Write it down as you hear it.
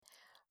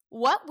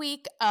What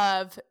week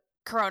of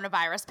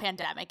coronavirus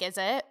pandemic is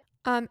it?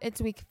 It's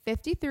week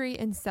 53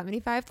 and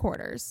 75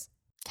 quarters.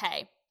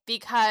 Okay,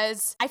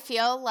 because I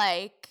feel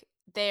like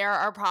there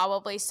are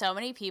probably so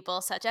many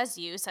people, such as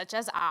you, such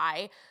as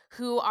I,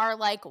 who are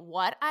like,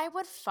 what I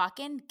would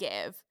fucking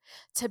give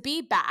to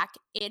be back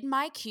in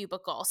my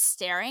cubicle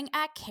staring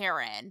at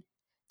Karen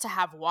to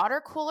have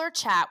water cooler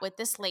chat with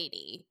this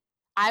lady.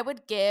 I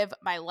would give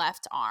my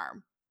left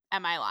arm.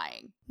 Am I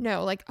lying?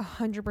 No, like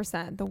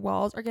 100%. The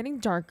walls are getting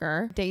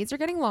darker. Days are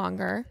getting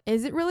longer.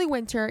 Is it really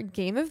winter?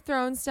 Game of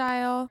Thrones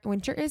style.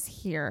 Winter is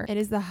here. It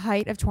is the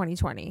height of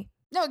 2020.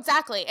 No,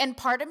 exactly. And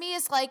part of me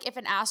is like, if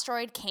an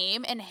asteroid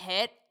came and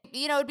hit,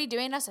 it'd be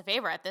doing us a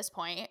favor at this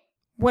point.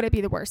 Would it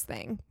be the worst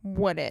thing?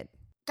 Would it?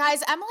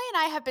 Guys, Emily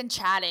and I have been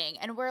chatting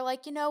and we're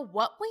like,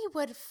 what we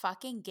would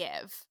fucking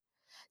give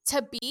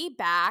to be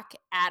back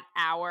at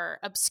our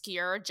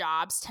obscure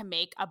jobs to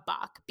make a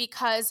buck.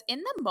 Because in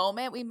the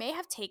moment, we may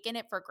have taken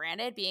it for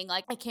granted, being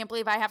like, I can't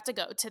believe I have to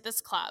go to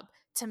this club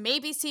to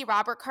maybe see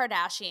Robert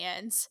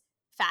Kardashian's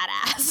fat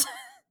ass.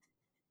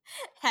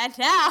 And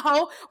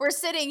now we're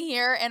sitting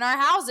here in our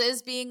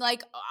houses being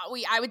like,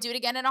 I would do it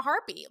again in a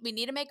heartbeat. We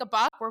need to make a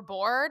buck. We're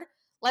bored.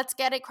 Let's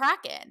get it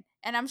cracking.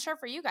 And I'm sure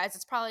for you guys,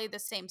 it's probably the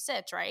same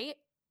sitch, right?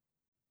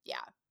 Yeah.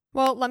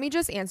 Well, let me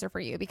just answer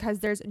for you because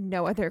there's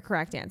no other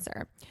correct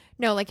answer.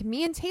 No, like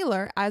me and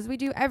Taylor, as we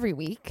do every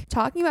week,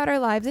 talking about our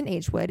lives in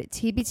Agewood,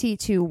 TBT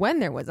to when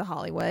there was a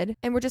Hollywood.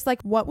 And we're just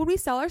like, what would we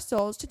sell our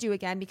souls to do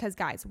again? Because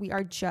guys, we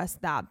are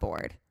just that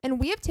bored. And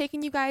we have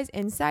taken you guys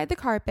inside the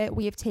carpet.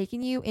 We have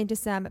taken you into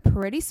some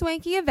pretty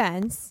swanky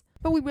events.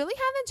 But we really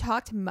haven't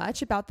talked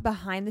much about the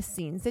behind the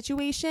scenes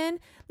situation,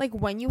 like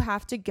when you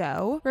have to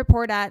go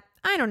report at,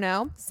 I don't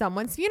know,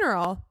 someone's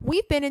funeral.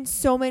 We've been in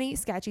so many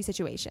sketchy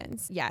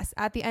situations. Yes,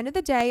 at the end of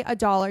the day, a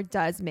dollar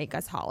does make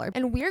us holler.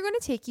 And we're going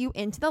to take you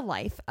into the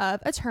life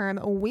of a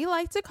term we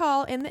like to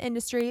call in the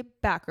industry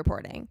back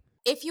reporting.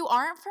 If you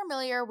aren't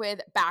familiar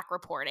with back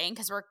reporting,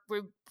 because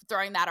we're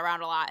throwing that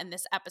around a lot in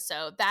this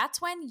episode,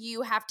 that's when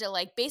you have to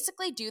like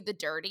basically do the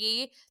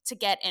dirty to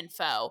get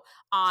info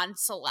on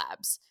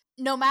celebs.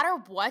 No matter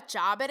what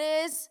job it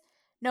is,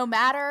 no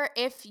matter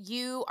if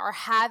you are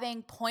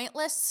having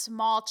pointless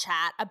small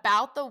chat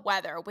about the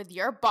weather with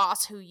your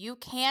boss who you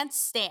can't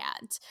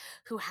stand,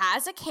 who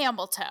has a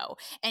camel toe,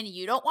 and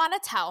you don't want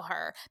to tell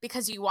her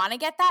because you want to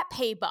get that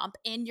pay bump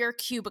in your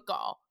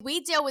cubicle. We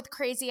deal with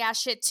crazy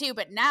ass shit too,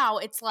 but now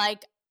it's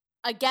like,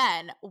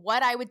 again,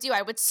 what I would do,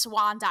 I would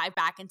swan dive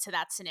back into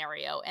that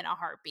scenario in a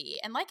heartbeat.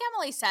 And like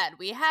Emily said,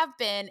 we have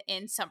been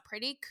in some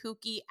pretty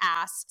kooky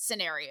ass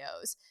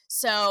scenarios.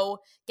 So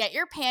get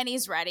your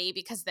panties ready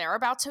because they're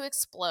about to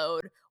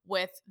explode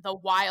with the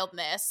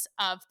wildness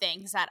of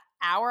things that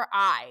our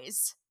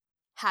eyes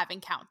have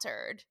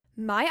encountered.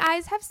 My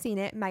eyes have seen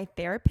it. My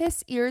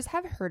therapist's ears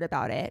have heard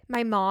about it.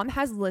 My mom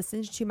has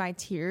listened to my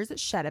tears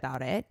shed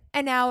about it.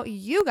 And now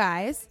you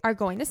guys are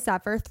going to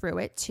suffer through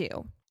it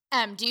too.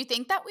 Do you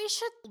think that we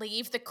should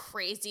leave the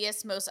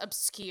craziest, most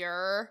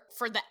obscure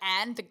for the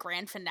end, the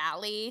grand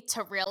finale,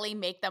 to really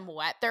make them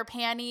wet their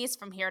panties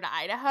from here to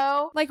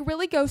Idaho? Like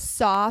really go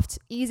soft,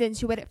 ease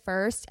into it at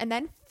first, and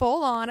then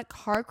full on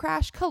car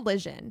crash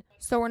collision.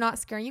 So we're not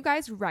scaring you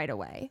guys right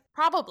away.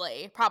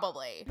 Probably.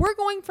 We're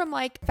going from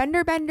like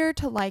fender bender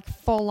to like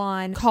full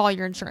on call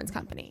your insurance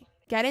company.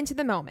 Get into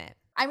the moment.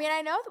 I mean,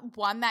 I know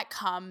one that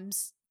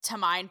comes to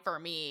mind for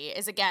me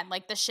is, again,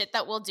 like the shit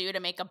that we'll do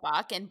to make a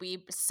buck, and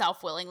we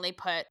self-willingly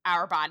put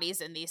our bodies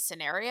in these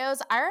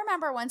scenarios. I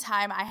remember one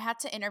time I had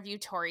to interview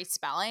Tori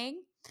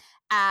Spelling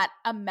at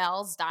a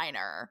Mel's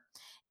Diner.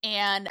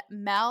 And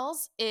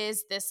Mel's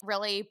is this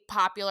really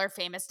popular,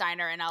 famous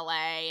diner in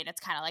LA, and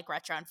it's kind of like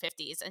retro and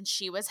 50s. And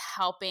she was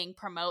helping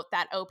promote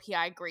that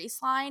OPI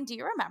grease line. Do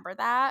you remember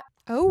that?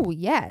 Oh,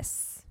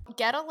 yes.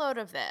 Get a load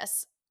of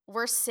this.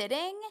 We're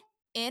sitting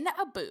in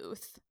a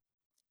booth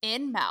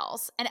in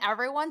Mel's, and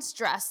everyone's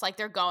dressed like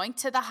they're going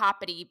to the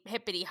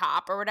hippity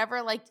hop or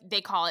whatever, like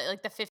they call it,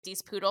 like the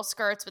 50s poodle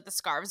skirts with the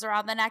scarves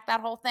around the neck, that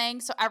whole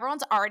thing. So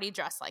everyone's already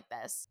dressed like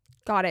this.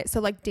 Got it. So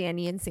like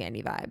Danny and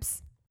Sandy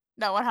vibes.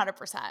 No,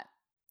 100%.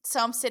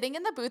 So I'm sitting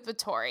in the booth with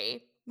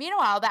Tori.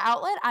 Meanwhile, the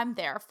outlet I'm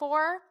there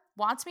for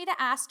wants me to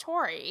ask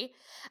Tori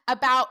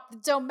about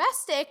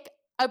domestic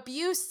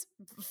abuse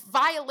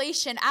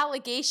violation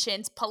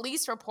allegations,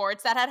 police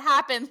reports that had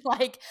happened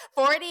like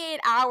 48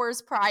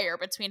 hours prior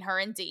between her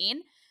and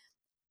Dean.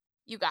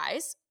 You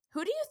guys,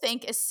 who do you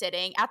think is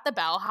sitting at the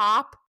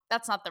bellhop?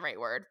 That's not the right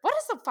word. What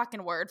is the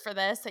fucking word for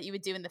this that you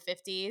would do in the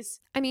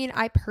 50s? I mean,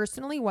 I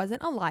personally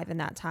wasn't alive in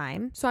that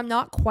time, so I'm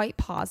not quite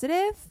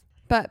positive,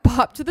 but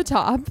pop to the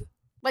top.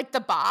 Like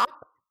the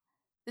bop,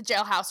 the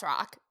Jailhouse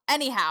Rock.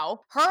 Anyhow,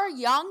 her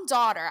young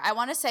daughter, I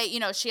want to say,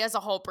 she has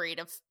a whole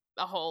breed of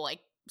a whole like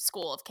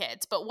school of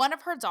kids, but one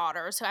of her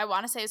daughters, who I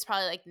want to say was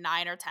probably like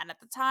 9 or 10 at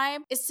the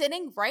time, is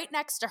sitting right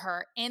next to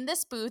her in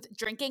this booth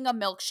drinking a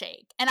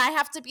milkshake. And I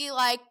have to be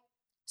like,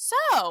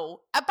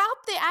 so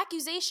about the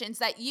accusations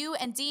that you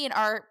and Dean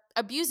are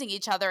abusing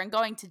each other and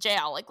going to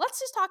jail, like, let's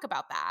just talk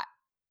about that.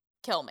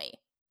 Kill me.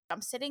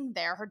 I'm sitting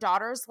there. Her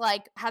daughter's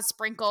like has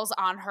sprinkles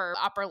on her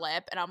upper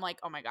lip. And I'm like,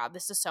 oh my God,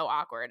 this is so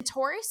awkward.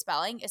 Tori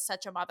Spelling is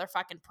such a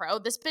motherfucking pro.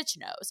 This bitch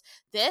knows.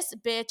 This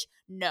bitch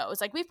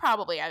knows. Like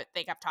I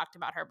think I've talked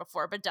about her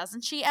before, but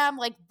doesn't she, Em?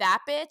 Like that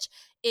bitch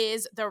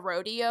is the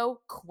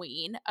rodeo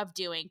queen of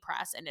doing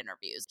press and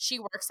interviews. She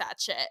works that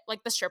shit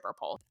like the stripper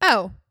pole.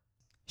 Oh,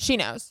 she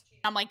knows.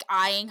 I'm like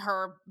eyeing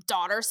her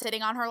daughter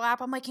sitting on her lap.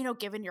 I'm like,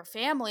 given your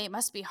family, it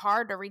must be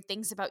hard to read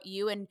things about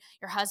you and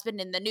your husband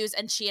in the news.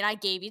 And she and I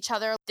gave each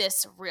other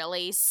this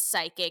really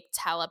psychic,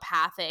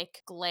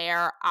 telepathic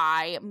glare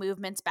eye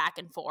movements back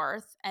and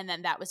forth. And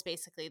then that was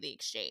basically the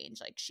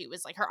exchange. Like she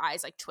was like, her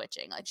eyes like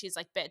twitching. Like she's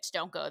like, bitch,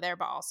 don't go there.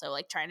 But also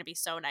like trying to be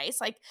so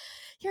nice. Like,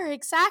 you're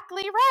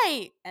exactly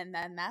right. And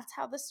then that's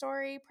how the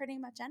story pretty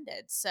much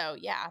ended. So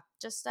yeah,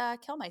 just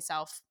kill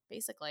myself,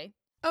 basically.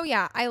 Oh,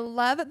 yeah. I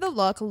love the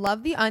look,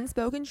 love the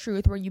unspoken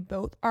truth where you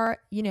both are,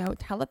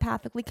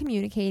 telepathically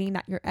communicating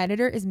that your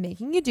editor is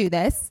making you do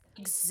this.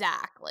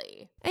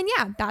 Exactly. And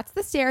yeah, that's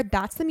the stare.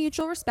 That's the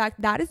mutual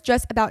respect. That is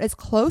just about as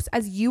close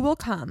as you will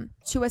come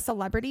to a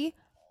celebrity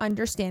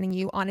understanding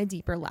you on a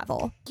deeper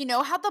level. You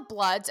know how the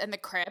Bloods and the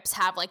Crips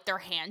have like their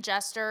hand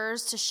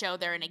gestures to show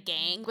they're in a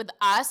gang? With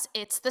us,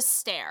 it's the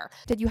stare.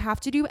 Did you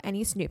have to do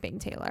any snooping,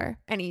 Taylor?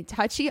 Any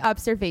touchy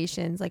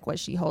observations? Like, was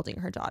she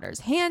holding her daughter's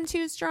hand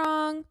too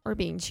strong or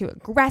being too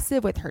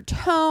aggressive with her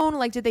tone?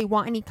 Like, did they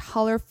want any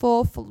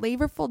colorful,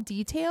 flavorful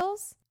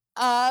details?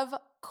 Of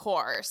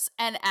course.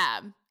 And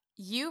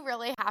you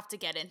really have to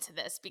get into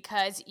this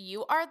because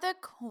you are the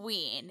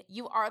queen.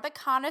 You are the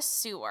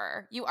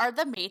connoisseur. You are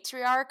the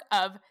matriarch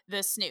of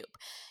the Snoop.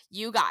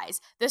 You guys,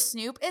 the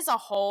Snoop is a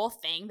whole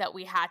thing that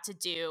we had to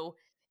do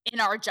in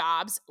our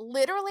jobs,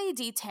 literally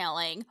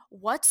detailing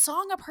what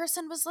song a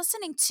person was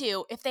listening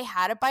to. If they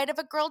had a bite of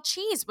a grilled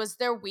cheese, was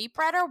there wheat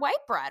bread or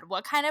white bread?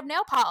 What kind of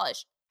nail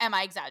polish? Am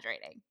I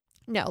exaggerating?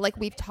 No, like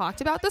we've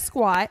talked about the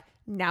squat.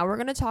 Now we're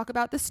going to talk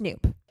about the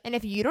Snoop. And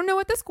if you don't know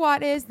what the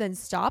squat is, then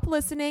stop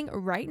listening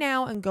right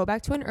now and go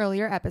back to an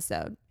earlier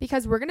episode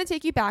because we're going to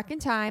take you back in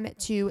time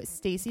to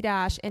Stacey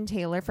Dash and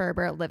Taylor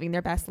Ferber living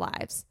their best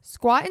lives.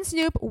 Squat and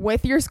Snoop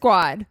with your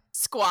squad.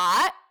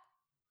 Squat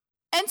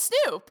and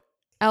Snoop.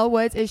 Elle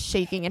Woods is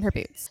shaking in her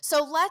boots.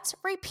 So let's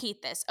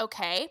repeat this,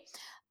 okay?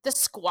 The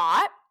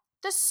squat,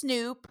 the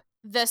Snoop,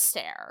 the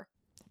stare.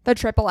 The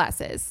triple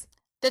S's.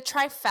 The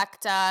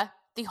trifecta.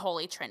 The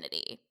Holy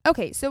Trinity.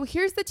 Okay, so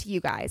here's the tea,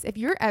 you guys. If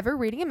you're ever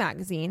reading a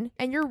magazine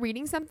and you're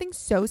reading something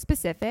so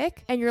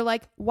specific and you're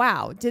like,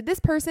 wow, did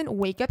this person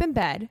wake up in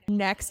bed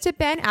next to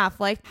Ben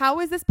Affleck? How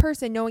is this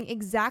person knowing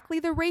exactly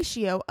the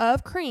ratio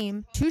of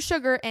cream to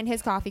sugar in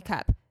his coffee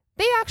cup?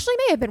 They actually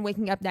may have been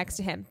waking up next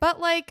to him, but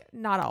like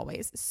not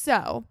always.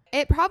 So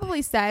it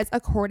probably says,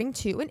 according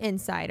to an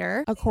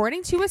insider,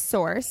 according to a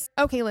source.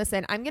 Okay,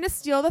 listen, I'm going to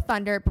steal the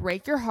thunder,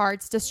 break your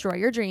hearts, destroy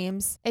your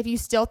dreams. If you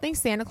still think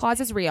Santa Claus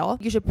is real,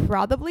 you should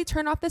probably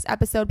turn off this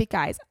episode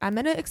because I'm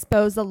going to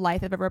expose the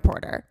life of a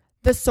reporter.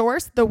 The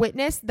source, the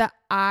witness, the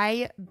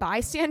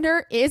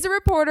bystander is a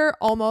reporter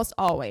almost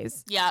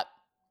always. Yep,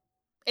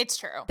 it's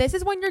true. This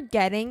is when you're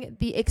getting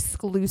the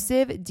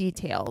exclusive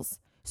details.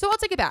 So I'll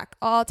take it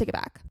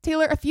back.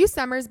 Taylor, a few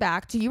summers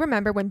back, do you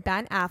remember when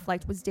Ben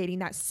Affleck was dating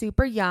that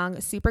super young,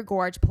 super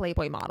gorge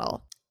Playboy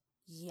model?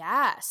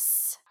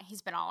 Yes.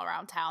 He's been all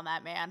around town,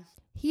 that man.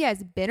 He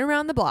has been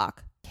around the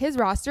block. His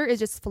roster is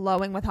just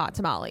flowing with hot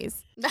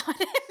tamales. No,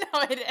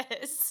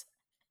 it is.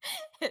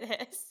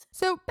 It is.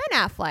 So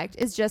Ben Affleck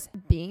is just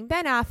being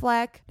Ben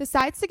Affleck,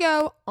 decides to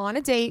go on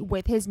a date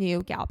with his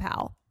new gal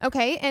pal.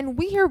 Okay, and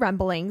we hear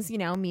rumblings,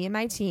 me and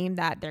my team,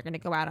 that they're going to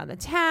go out on the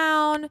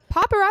town.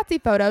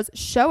 Paparazzi photos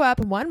show up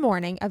one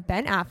morning of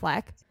Ben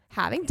Affleck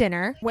having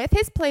dinner with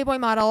his Playboy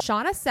model,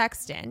 Shauna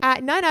Sexton,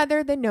 at none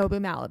other than Nobu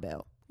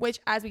Malibu. Which,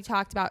 as we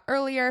talked about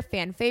earlier,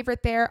 fan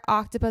favorite there,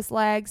 octopus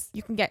legs.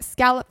 You can get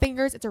scallop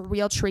fingers. It's a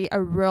real treat,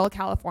 a real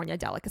California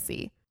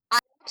delicacy.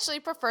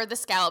 Actually prefer the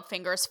scallop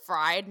fingers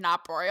fried,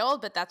 not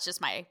broiled, but that's just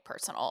my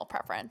personal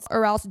preference.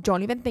 Or else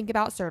don't even think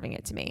about serving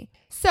it to me.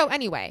 So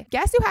anyway,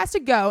 guess who has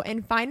to go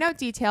and find out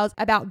details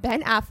about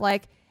Ben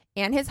Affleck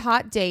and his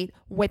hot date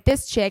with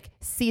this chick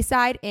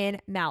seaside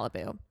in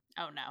Malibu?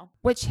 Oh no.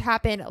 Which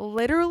happened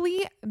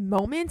literally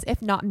moments,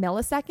 if not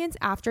milliseconds,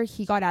 after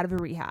he got out of a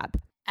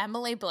rehab.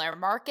 Emily Blair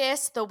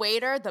Marcus, the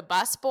waiter, the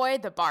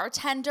busboy, the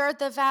bartender,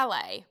 the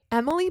valet.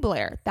 Emily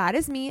Blair, that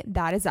is me,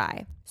 that is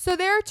I. So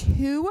there are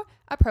two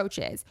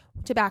approaches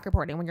to back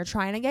reporting when you're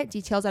trying to get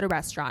details at a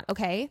restaurant,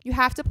 okay? You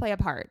have to play a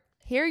part.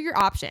 Here are your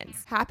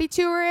options: happy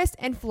tourist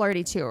and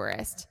flirty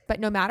tourist. But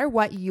no matter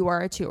what, you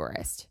are a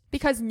tourist.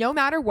 Because no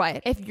matter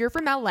what, if you're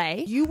from LA,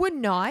 you would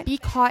not be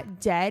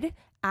caught dead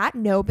at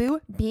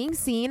Nobu, being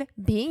seen,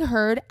 being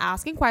heard,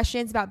 asking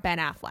questions about Ben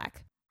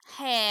Affleck.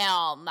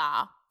 Hell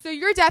nah. So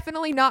you're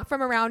definitely not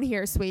from around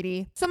here,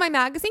 sweetie. So my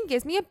magazine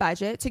gives me a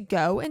budget to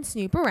go and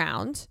snoop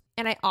around.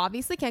 and I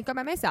obviously can't go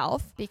by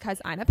myself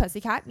because I'm a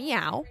pussycat,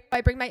 meow.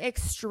 I bring my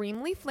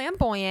extremely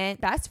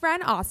flamboyant best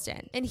friend,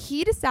 Austin, and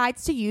he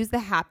decides to use the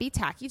happy,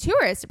 tacky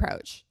tourist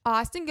approach.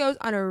 Austin goes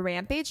on a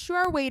rampage to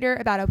our waiter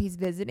about how he's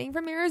visiting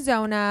from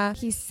Arizona.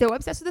 He's so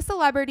obsessed with the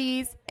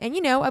celebrities, and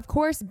of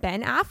course,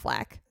 Ben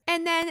Affleck.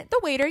 And then the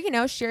waiter,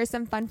 shares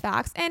some fun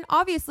facts and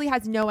obviously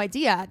has no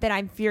idea that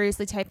I'm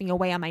furiously typing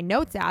away on my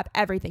notes app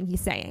everything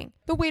he's saying.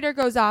 The waiter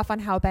goes off on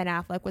how Ben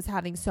Affleck was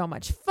having so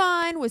much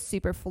fun, was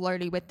super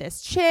flirty with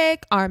this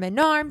chick, arm in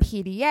arm,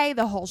 PDA,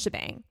 the whole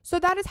shebang. So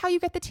that is how you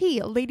get the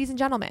tea, ladies and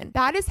gentlemen.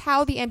 That is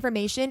how the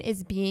information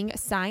is being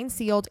signed,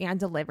 sealed, and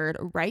delivered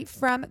right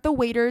from the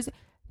waiter's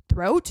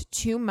throat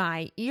to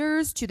my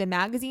ears to the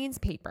magazine's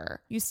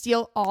paper. You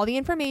steal all the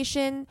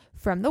information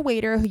from the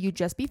waiter who you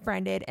just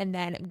befriended, and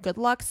then good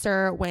luck,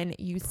 sir, when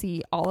you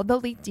see all of the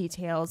leaked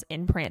details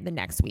in print the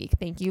next week.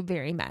 Thank you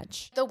very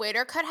much. The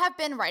waiter could have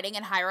been writing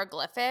in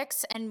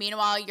hieroglyphics, and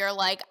meanwhile, you're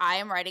like, I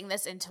am writing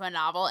this into a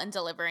novel and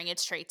delivering it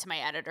straight to my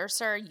editor,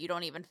 sir. You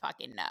don't even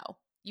fucking know.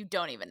 You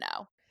don't even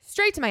know.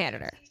 Straight to my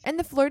editor. And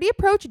the flirty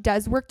approach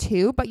does work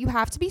too, but you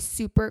have to be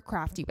super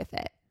crafty with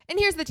it. And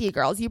here's the tea,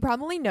 girls. You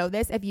probably know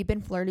this if you've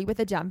been flirty with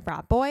a dumb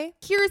frat boy.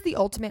 Here's the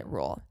ultimate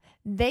rule.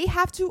 They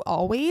have to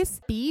always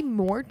be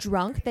more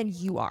drunk than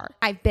you are.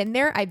 I've been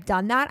there. I've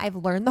done that. I've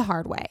learned the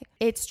hard way.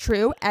 It's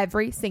true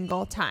every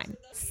single time.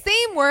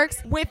 Same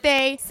works with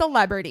a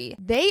celebrity.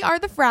 They are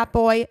the frat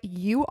boy.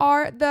 You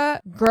are the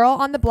girl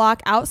on the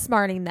block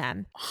outsmarting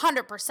them.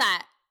 100%.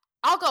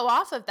 I'll go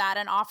off of that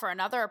and offer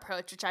another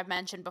approach, which I've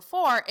mentioned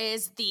before,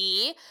 is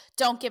the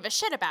don't give a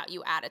shit about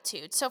you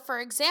attitude. So, for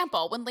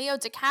example, when Leo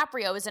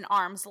DiCaprio is in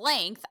arm's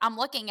length, I'm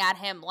looking at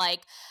him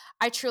like,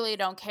 I truly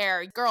don't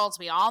care. Girls,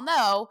 we all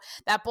know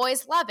that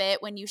boys love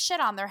it when you shit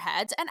on their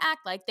heads and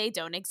act like they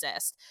don't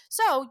exist.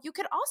 So you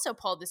could also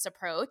pull this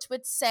approach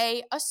with,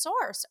 say, a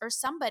source or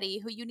somebody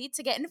who you need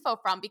to get info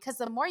from, because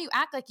the more you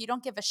act like you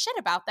don't give a shit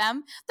about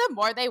them, the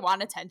more they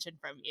want attention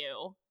from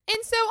you.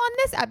 And so on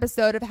this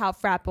episode of how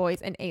frat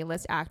boys and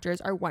A-list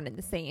actors are one and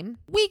the same,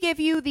 we give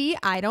you the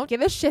I don't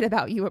give a shit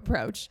about you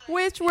approach,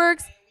 which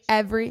works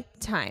every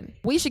time.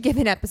 We should give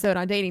an episode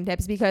on dating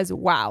tips because,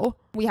 wow,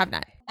 we have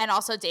none. And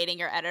also dating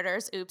your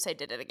editors. Oops, I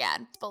did it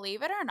again.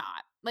 Believe it or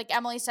not, like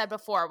Emily said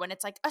before, when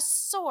it's like a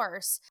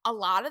source, a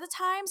lot of the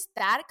times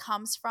that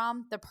comes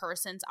from the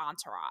person's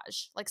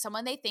entourage, like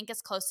someone they think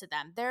is close to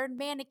them, their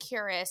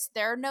manicurist,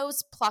 their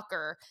nose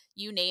plucker,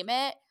 you name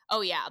it. Oh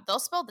yeah, they'll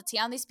spill the tea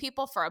on these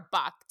people for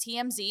 $1.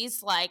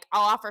 TMZ's like,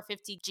 I'll offer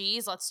 50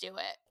 G's, let's do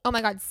it. Oh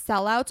my God,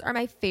 sellouts are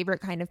my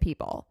favorite kind of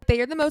people. They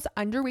are the most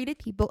underrated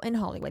people in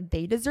Hollywood.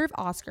 They deserve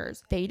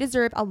Oscars. They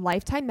deserve a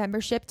lifetime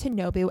membership to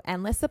Nobu,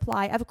 endless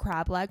supply of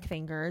crab leg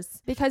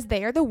fingers, because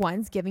they are the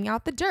ones giving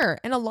out the dirt.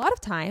 And a lot of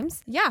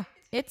times, yeah,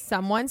 it's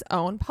someone's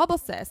own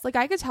publicist. Like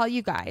I could tell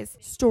you guys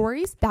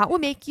stories that will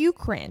make you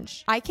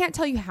cringe. I can't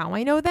tell you how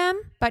I know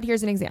them, but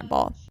here's an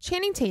example.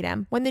 Channing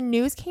Tatum, when the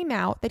news came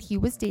out that he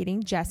was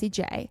dating Jessie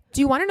J.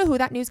 Do you want to know who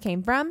that news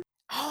came from?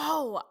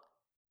 Oh,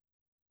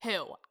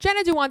 who?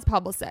 Jenna Dewan's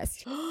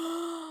publicist.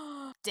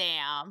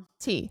 Damn.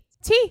 T.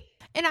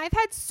 And I've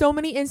had so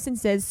many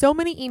instances, so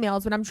many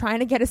emails when I'm trying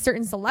to get a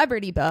certain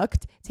celebrity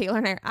booked. Taylor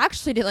and I are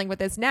actually dealing with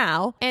this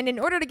now. And in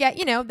order to get,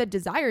 the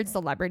desired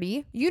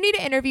celebrity, you need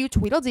to interview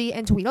Tweedledee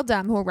and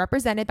Tweedledum, who are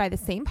represented by the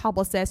same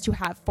publicist, who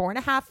have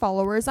 4.5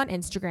 followers on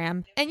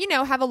Instagram and,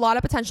 have a lot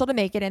of potential to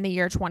make it in the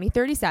year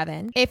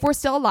 2037. If we're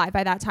still alive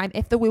by that time,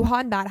 if the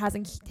Wuhan bat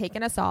hasn't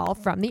taken us all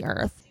from the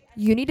earth.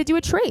 You need to do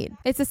a trade.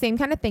 It's the same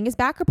kind of thing as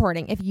back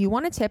reporting. If you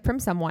want a tip from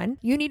someone,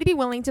 you need to be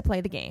willing to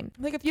play the game.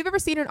 Like if you've ever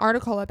seen an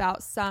article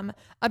about some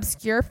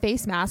obscure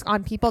face mask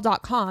on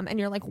people.com and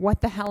you're like,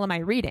 what the hell am I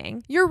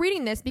reading? You're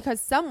reading this because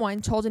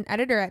someone told an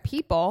editor at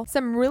People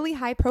some really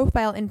high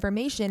profile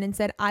information and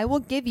said, I will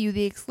give you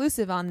the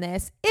exclusive on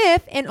this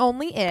if and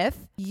only if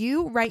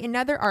you write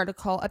another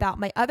article about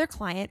my other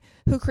client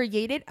who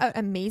created an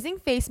amazing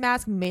face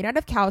mask made out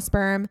of cow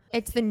sperm.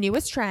 It's the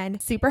newest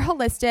trend, super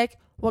holistic,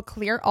 will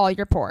clear all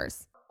your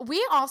pores.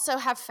 We also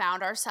have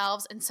found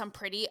ourselves in some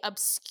pretty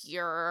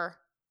obscure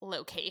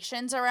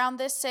locations around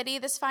this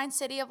fine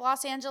city of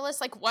Los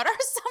Angeles. Like, what are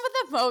some of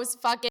the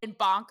most fucking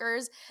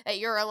bonkers that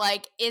you're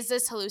like, is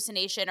this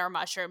hallucination or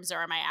mushrooms,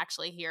 or am I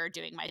actually here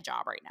doing my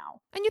job right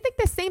now? And you think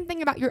the same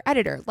thing about your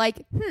editor.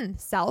 Like,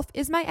 self,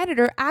 is my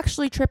editor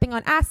actually tripping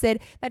on acid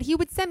that he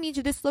would send me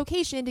to this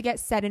location to get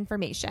said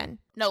information?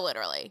 No,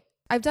 literally.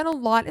 I've done a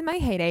lot in my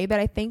heyday, but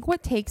I think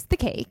what takes the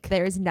cake,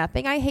 there is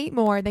nothing I hate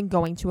more than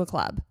going to a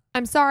club.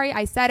 I'm sorry,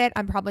 I said it.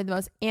 I'm probably the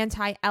most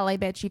anti-LA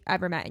bitch you've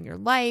ever met in your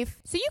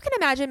life. So you can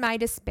imagine my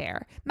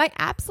despair, my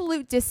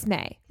absolute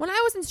dismay, when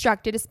I was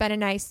instructed to spend a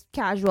nice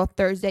casual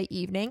Thursday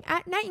evening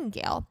at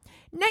Nightingale.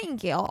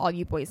 Nightingale, all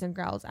you boys and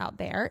girls out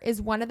there, is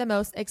one of the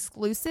most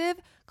exclusive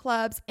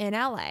clubs in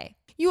LA.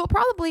 You will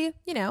probably,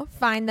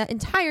 find the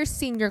entire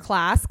senior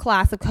class of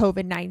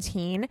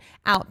COVID-19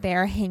 out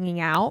there hanging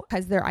out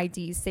because their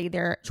IDs say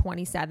they're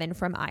 27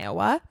 from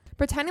Iowa,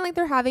 pretending like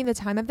they're having the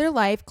time of their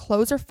life.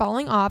 Clothes are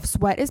falling off,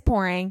 sweat is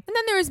pouring. And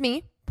then there is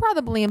me,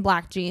 probably in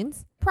black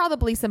jeans,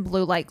 probably some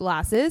blue light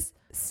glasses,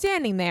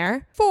 standing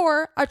there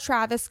for a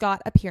Travis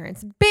Scott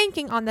appearance,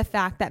 banking on the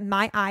fact that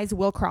my eyes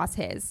will cross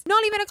his.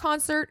 Not even a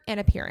concert, an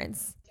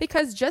appearance.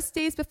 Because just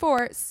days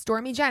before,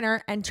 Stormy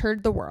Jenner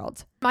entered the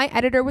world. My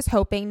editor was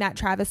hoping that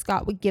Travis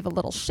Scott would give a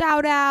little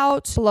shout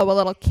out, blow a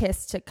little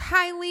kiss to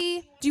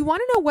Kylie. Do you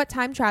want to know what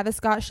time Travis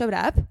Scott showed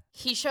up?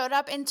 He showed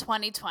up in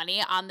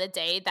 2020 on the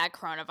day that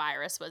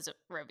coronavirus was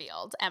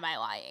revealed. Am I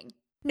lying?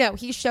 No,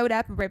 he showed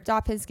up, ripped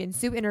off his skin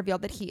suit, and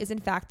revealed that he is in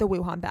fact the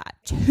Wuhan bat.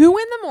 2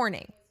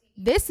 a.m.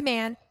 This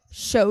man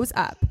shows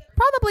up.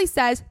 Probably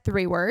says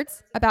 3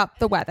 words about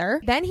the weather.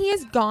 Then he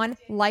is gone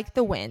like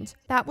the wind.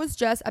 That was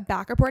just a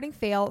back reporting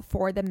fail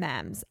for the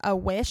memes. A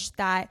wish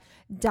that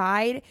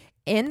died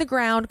in the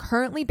ground,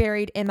 currently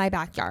buried in my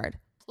backyard.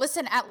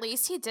 Listen, at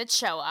least he did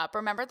show up.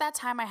 Remember that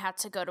time I had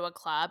to go to a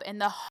club in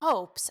the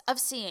hopes of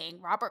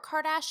seeing Robert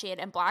Kardashian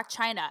and Blac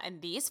Chyna,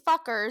 and these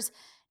fuckers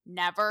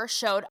never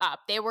showed up.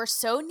 They were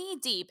so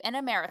knee-deep in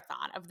a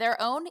marathon of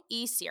their own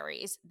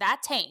E-series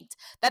that tanked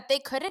that they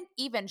couldn't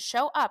even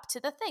show up to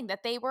the thing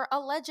that they were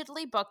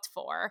allegedly booked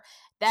for.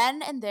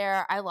 Then and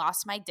there, I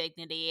lost my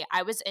dignity.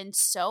 I was in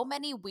so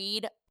many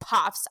weed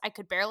puffs, I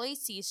could barely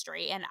see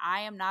straight, and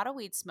I am not a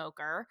weed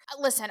smoker.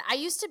 Listen, I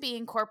used to be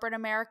in corporate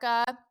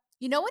America.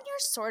 You know when you're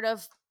sort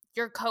of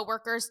your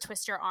coworkers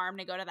twist your arm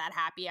to go to that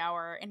happy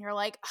hour and you're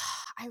like,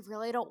 I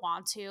really don't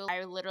want to.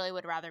 I literally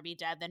would rather be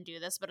dead than do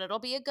this, but it'll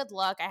be a good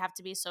look. I have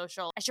to be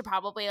social. I should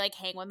probably like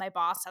hang with my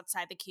boss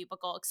outside the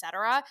cubicle,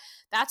 etc.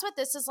 That's what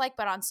this is like,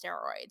 but on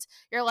steroids.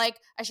 You're like,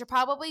 I should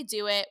probably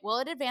do it. Will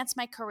it advance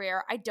my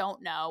career? I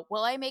don't know.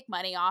 Will I make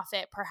money off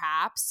it?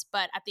 Perhaps.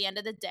 But at the end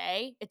of the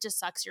day, it just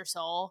sucks your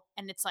soul.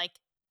 And it's like,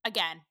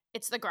 again,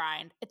 it's the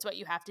grind. It's what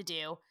you have to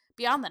do.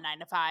 Beyond the 9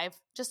 to 5,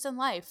 just in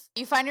life.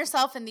 You find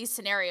yourself in these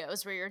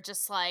scenarios where you're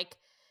just like,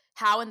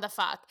 how in the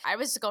fuck? I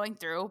was going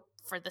through,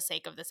 for the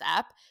sake of this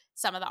app,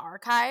 some of the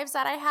archives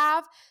that I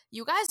have.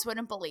 You guys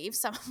wouldn't believe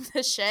some of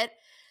the shit.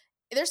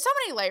 There's so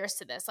many layers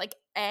to this. Like,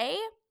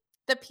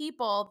 the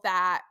people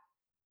that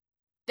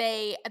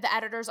the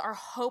editors are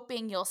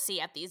hoping you'll see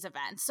at these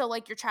events. So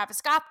like your Travis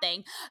Scott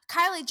thing,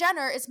 Kylie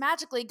Jenner is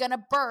magically going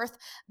to birth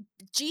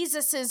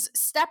Jesus's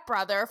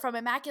stepbrother from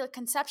Immaculate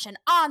Conception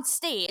on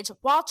stage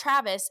while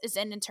Travis is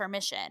in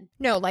intermission.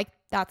 No, like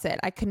that's it.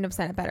 I couldn't have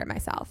said it better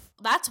myself.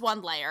 That's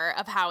one layer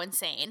of how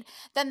insane.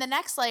 Then the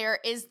next layer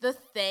is the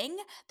thing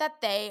that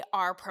they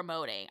are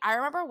promoting. I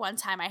remember one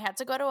time I had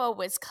to go to a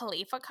Wiz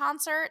Khalifa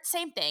concert,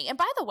 same thing. And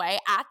by the way,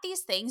 at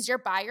these things, you're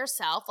by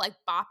yourself, like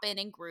bopping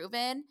and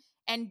grooving.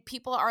 And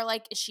people are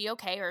like, is she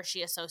okay or is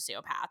she a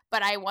sociopath?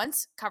 But I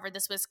once covered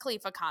this Wiz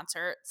Khalifa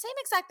concert, same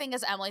exact thing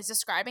as Emily's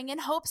describing, in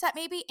hopes that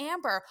maybe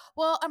Amber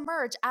will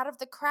emerge out of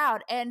the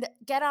crowd and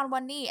get on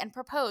one knee and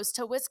propose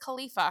to Wiz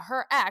Khalifa,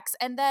 her ex.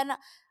 And then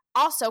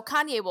also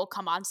Kanye will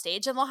come on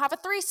stage and they'll have a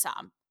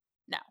threesome.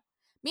 No.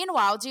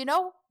 Meanwhile, do you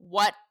know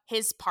what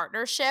his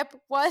partnership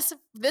was?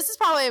 This is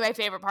probably my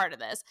favorite part of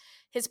this.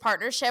 His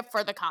partnership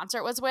for the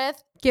concert was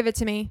with? Give it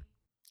to me.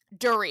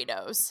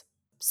 Doritos.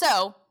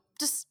 So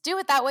just do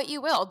with that what you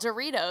will.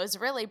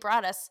 Doritos really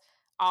brought us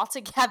all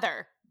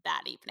together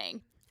that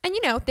evening. And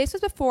you know, this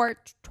was before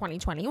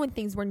 2020 when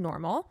things were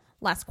normal,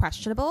 less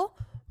questionable.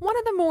 One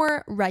of the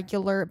more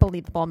regular,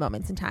 believable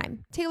moments in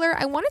time. Taylor,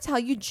 I want to tell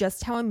you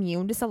just how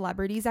immune to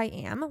celebrities I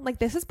am. Like,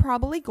 this is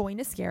probably going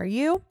to scare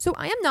you. So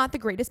I am not the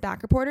greatest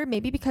back reporter,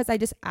 maybe because I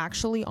just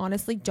actually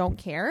honestly don't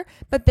care.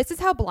 But this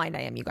is how blind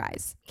I am, you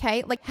guys.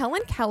 Okay? Like,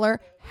 Helen Keller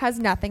has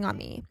nothing on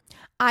me.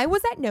 I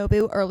was at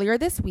Nobu earlier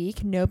this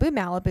week, Nobu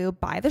Malibu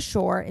by the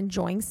shore,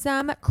 enjoying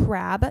some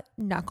crab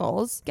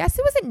knuckles. Guess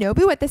who was at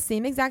Nobu at the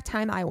same exact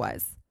time I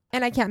was?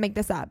 And I can't make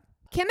this up.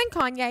 Kim and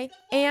Kanye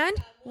and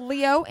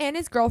Leo and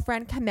his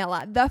girlfriend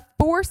Camilla, the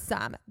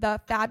foursome, the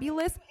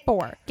fabulous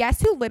four.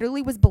 Guess who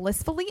literally was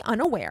blissfully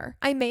unaware?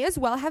 I may as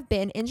well have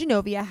been in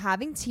Genovia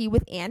having tea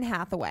with Anne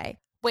Hathaway.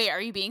 Wait,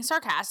 are you being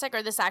sarcastic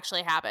or this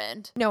actually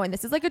happened? No, and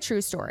this is like a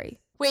true story.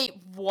 Wait,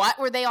 what?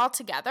 Were they all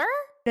together?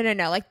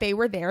 No. Like they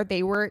were there.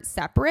 They were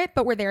separate,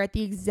 but were there at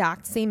the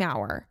exact same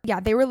hour.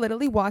 Yeah, they were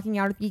literally walking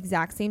out at the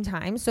exact same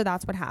time. So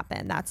that's what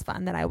happened. That's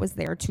fun that I was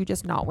there to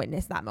just not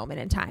witness that moment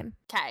in time.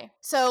 Okay.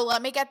 So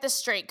let me get this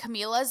straight.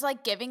 Camila's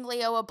like giving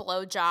Leo a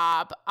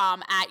blowjob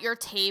at your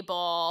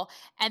table.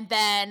 And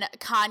then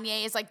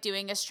Kanye is like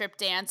doing a strip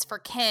dance for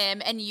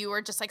Kim. And you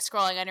were just like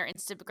scrolling on your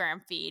Instagram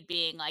feed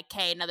being like,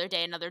 okay, another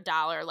day, another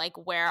dollar. Like,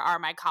 where are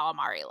my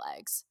calamari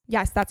legs?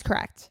 Yes, that's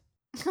correct.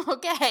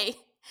 Okay.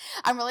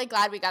 I'm really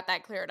glad we got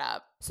that cleared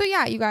up. So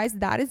yeah, you guys,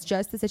 that is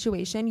just the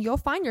situation you'll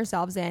find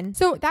yourselves in.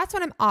 So that's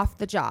when I'm off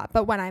the job.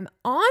 But when I'm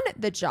on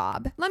the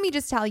job, let me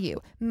just tell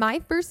you, my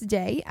first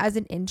day as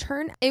an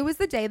intern, it was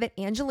the day that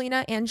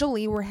Angelina and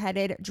Jolie were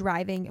headed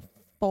driving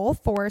full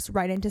force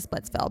right into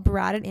Splitsville.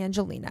 Brad and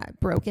Angelina,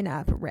 broken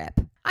up,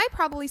 rip. I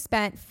probably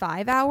spent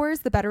 5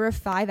 hours, the better of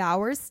 5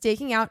 hours,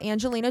 staking out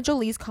Angelina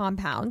Jolie's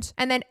compound.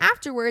 And then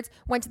afterwards,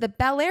 went to the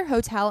Bel Air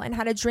Hotel and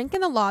had a drink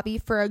in the lobby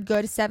for a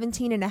good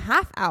 17 and a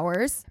half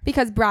hours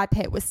because Brad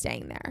Pitt was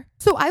staying there.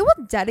 So I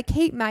will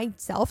dedicate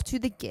myself to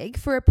the gig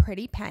for a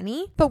pretty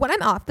penny. But when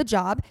I'm off the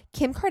job,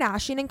 Kim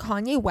Kardashian and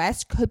Kanye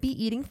West could be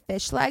eating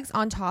fish legs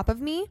on top of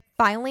me,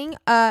 filing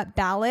a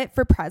ballot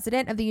for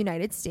president of the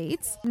United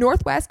States.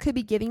 Northwest could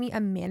be giving me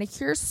a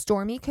manicure.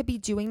 Stormy could be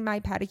doing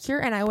my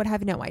pedicure, and I would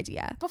have no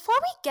idea. Before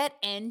we get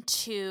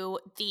into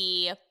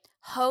the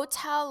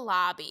hotel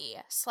lobby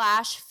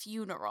 /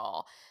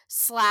 funeral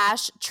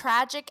 /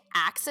 tragic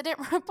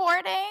accident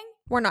reporting.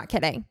 We're not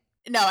kidding.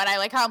 No, and I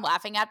like how I'm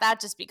laughing at that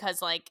just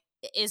because, like,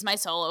 is my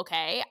soul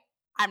okay?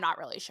 I'm not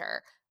really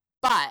sure.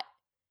 But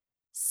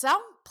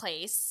some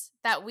place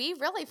that we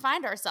really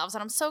find ourselves,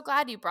 and I'm so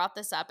glad you brought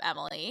this up,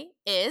 Emily,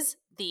 is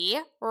the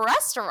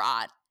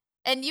restaurant.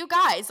 And you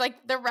guys,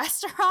 like, the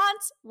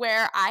restaurants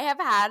where I have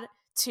had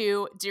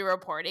to do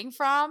reporting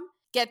from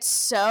get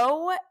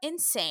so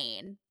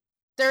insane.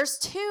 There's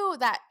two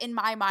that in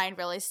my mind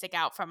really stick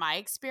out from my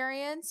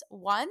experience.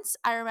 Once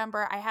I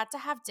remember I had to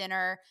have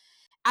dinner.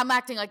 I'm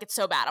acting like it's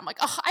so bad. I'm like,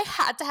 oh, I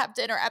had to have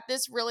dinner at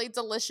this really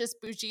delicious,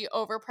 bougie,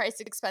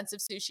 overpriced, expensive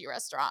sushi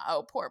restaurant.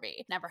 Oh, poor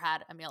me. Never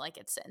had a meal like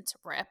it since.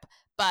 RIP.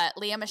 But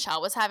Lea Michele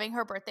was having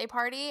her birthday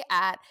party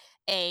at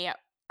a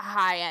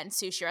high-end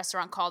sushi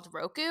restaurant called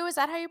Roku. Is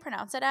that how you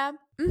pronounce it, Em?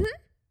 Mm-hmm.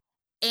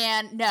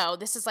 And no,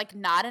 this is like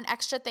not an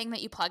extra thing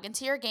that you plug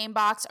into your game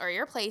box or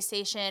your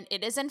PlayStation.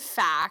 It is in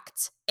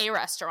fact a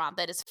restaurant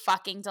that is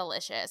fucking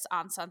delicious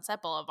on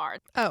Sunset Boulevard.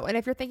 Oh, and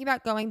if you're thinking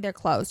about going, they're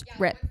closed.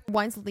 RIP.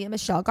 Once Lea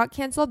Michele got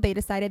canceled, they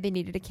decided they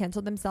needed to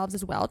cancel themselves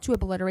as well to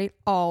obliterate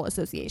all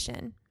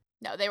association.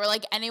 No, they were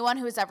like, anyone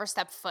who has ever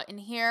stepped foot in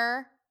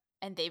here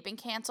and they've been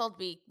canceled,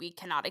 we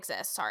cannot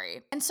exist.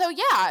 Sorry. And so,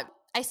 yeah,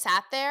 I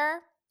sat there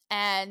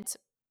and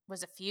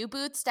was a few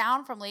booths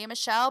down from Lea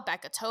Michele.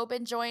 Becca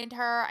Tobin joined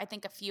her. I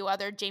think a few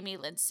other, Jamie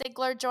Lynn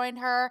Sigler joined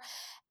her,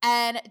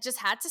 and just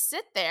had to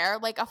sit there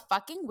like a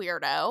fucking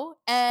weirdo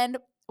and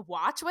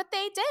watch what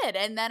they did.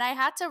 And then I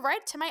had to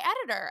write to my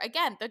editor.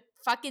 Again, the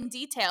fucking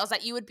details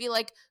that you would be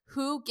like,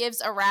 who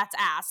gives a rat's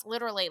ass?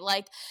 Literally,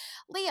 like,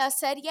 Lea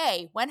said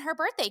yay when her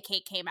birthday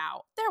cake came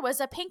out. There was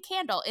a pink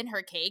candle in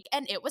her cake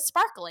and it was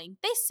sparkling.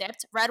 They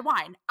sipped red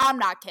wine. I'm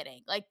not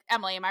kidding. Like,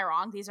 Emily, am I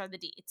wrong? These are the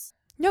deets.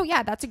 No,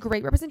 yeah, that's a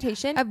great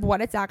representation of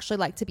what it's actually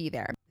like to be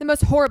there. The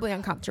most horribly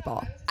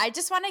uncomfortable. I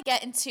just want to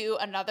get into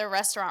another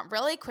restaurant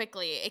really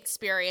quickly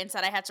experience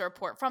that I had to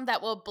report from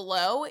that will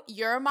blow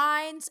your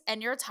minds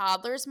and your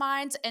toddler's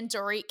minds and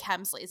Dorit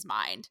Kemsley's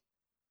mind.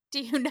 Do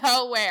you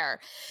know where?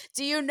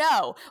 Do you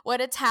know what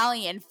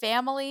Italian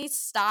family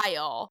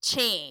style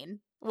chain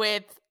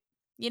with,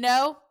 you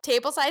know,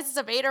 table sizes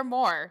of 8 or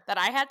more that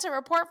I had to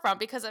report from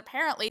because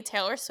apparently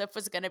Taylor Swift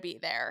was going to be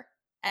there?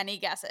 Any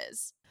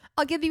guesses?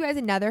 I'll give you guys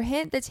another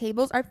hint. The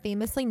tables are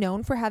famously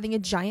known for having a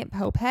giant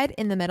Pope head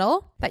in the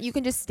middle that you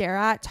can just stare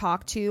at,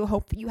 talk to,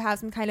 hope that you have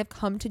some kind of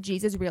come to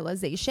Jesus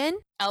realization.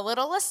 A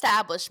little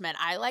establishment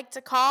I like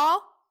to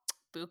call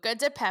Buca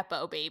di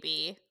Beppo,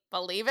 baby.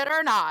 Believe it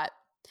or not.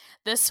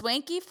 The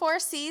swanky Four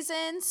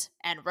Seasons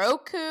and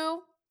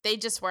Roku, they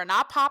just were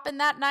not popping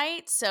that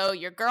night, so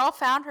your girl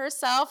found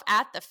herself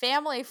at the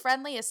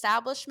family-friendly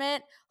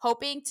establishment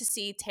hoping to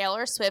see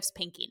Taylor Swift's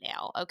pinky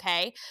nail,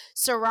 okay?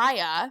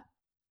 Soraya,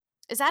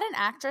 is that an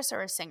actress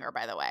or a singer,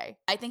 by the way?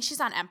 I think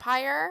she's on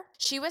Empire.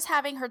 She was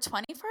having her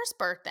 21st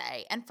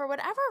birthday, and for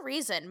whatever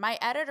reason, my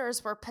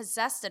editors were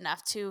possessed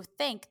enough to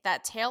think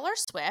that Taylor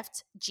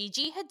Swift,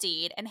 Gigi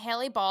Hadid, and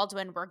Hailey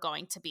Baldwin were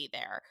going to be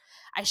there.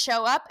 I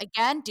show up,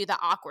 again, do the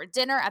awkward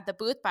dinner at the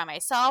booth by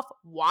myself,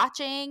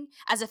 watching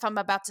as if I'm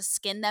about to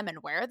skin them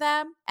and wear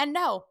them. And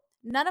no,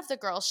 none of the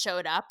girls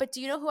showed up, but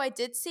do you know who I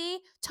did see?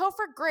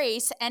 Topher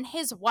Grace and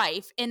his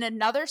wife in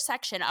another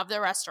section of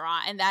the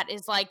restaurant, and that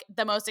is like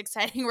the most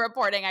exciting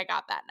reporting I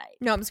got that night.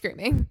 No, I'm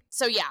screaming.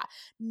 So yeah,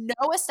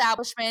 no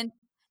establishment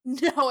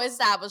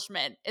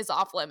is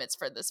off limits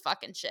for this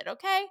fucking shit,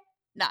 okay?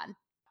 None.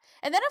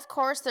 And then, of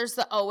course, there's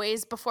the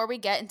always, before we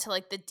get into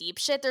like the deep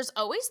shit, there's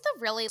always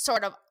the really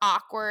sort of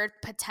awkward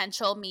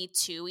potential Me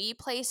Too-y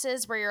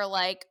places where you're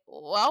like,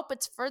 well,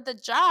 it's for the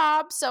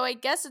job, so I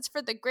guess it's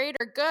for the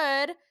greater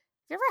good.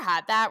 Have you ever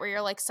had that where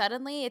you're like,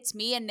 suddenly it's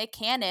me and Nick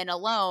Cannon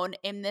alone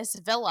in this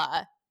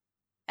villa?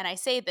 And I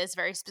say this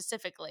very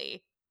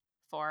specifically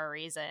for a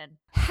reason.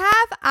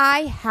 Have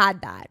I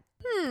had that?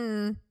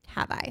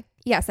 Have I?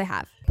 Yes, I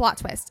have. Plot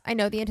twist. I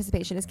know the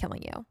anticipation is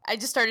killing you. I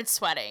just started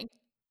sweating,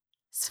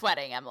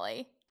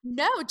 Emily.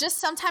 No, just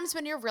sometimes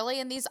when you're really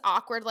in these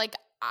awkward, like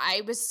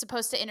I was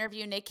supposed to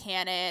interview Nick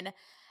Cannon.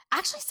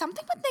 Actually,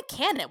 something with Nick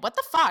Cannon. What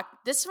the fuck?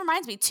 This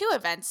reminds me, 2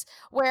 events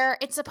where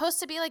it's supposed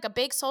to be like a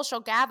big social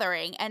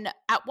gathering. And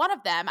at one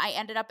of them, I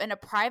ended up in a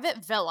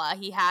private villa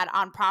he had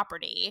on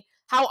property,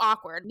 How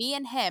awkward. Me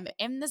and him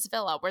in this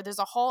villa where there's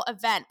a whole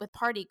event with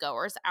party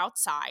goers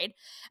outside.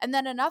 And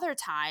then another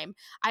time,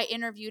 I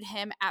interviewed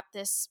him at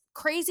this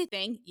crazy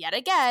thing yet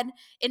again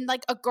in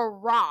like a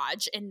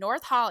garage in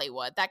North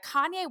Hollywood that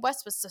Kanye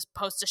West was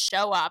supposed to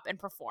show up and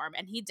perform,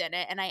 and he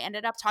didn't. And I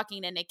ended up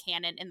talking to Nick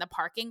Cannon in the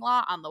parking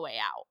lot on the way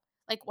out.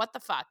 Like, what the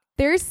fuck?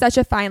 There's such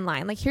a fine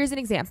line. Like, here's an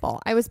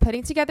example. I was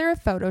putting together a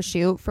photo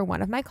shoot for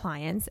one of my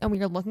clients, and we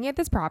were looking at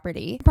this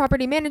property. The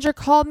property manager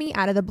called me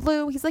out of the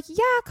blue. He's like,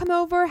 yeah, come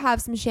over,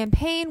 have some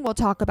champagne. We'll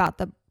talk about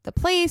the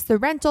place, the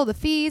rental, the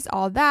fees,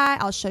 all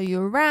that. I'll show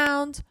you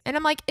around. And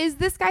I'm like, is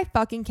this guy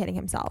fucking kidding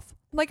himself?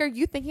 Like, are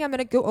you thinking I'm going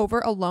to go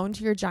over alone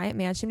to your giant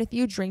mansion with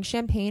you, drink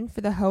champagne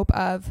for the hope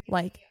of,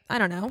 like, I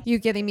don't know, you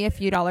giving me a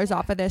few dollars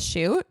off of this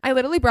shoot? I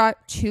literally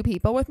brought 2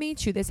 people with me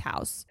to this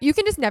house. You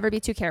can just never be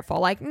too careful.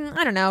 Like,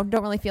 I don't know,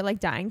 don't really feel like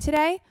dying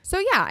today. So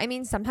yeah, I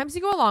mean, sometimes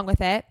you go along with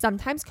it.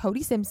 Sometimes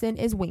Cody Simpson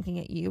is winking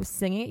at you,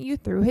 singing at you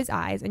through his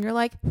eyes, and you're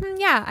like,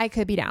 yeah, I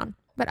could be down.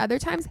 But other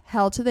times,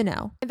 hell to the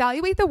no.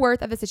 Evaluate the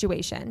worth of a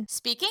situation.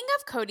 Speaking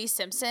of Cody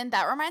Simpson,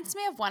 that reminds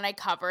me of when I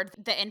covered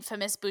the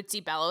infamous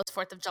Bootsy Bellows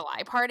 4th of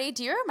July party.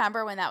 Do you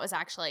remember when that was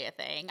actually a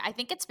thing? I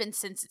think it's been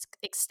since it's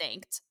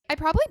extinct. I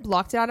probably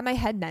blocked it out of my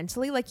head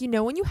mentally. Like, you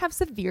know, when you have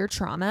severe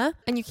trauma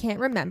and you can't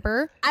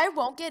remember. I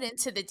won't get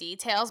into the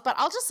details, but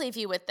I'll just leave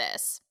you with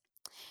this.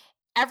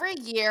 Every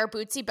year,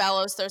 Bootsy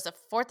Bellows throws a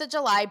 4th of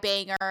July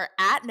banger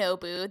at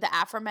Nobu, the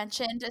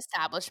aforementioned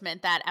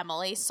establishment that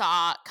Emily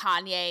saw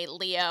Kanye,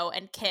 Leo,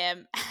 and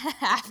Kim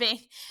having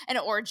an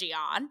orgy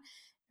on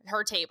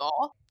her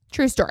table.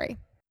 True story.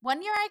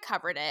 One year I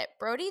covered it.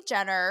 Brody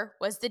Jenner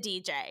was the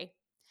DJ.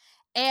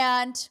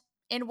 And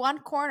in one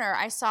corner,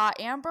 I saw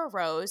Amber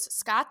Rose,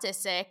 Scott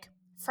Disick,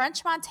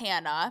 French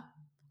Montana,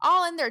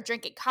 all in there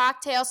drinking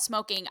cocktails,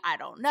 smoking, I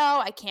don't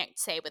know, I can't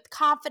say with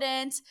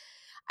confidence.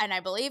 And I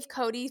believe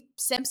Cody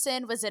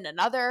Simpson was in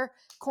another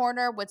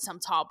corner with some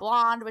tall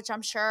blonde, which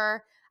I'm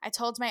sure I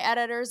told my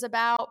editors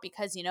about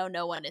because, you know,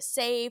 no one is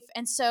safe.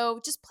 And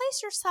so just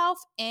place yourself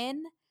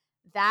in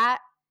that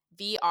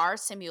VR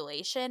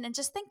simulation and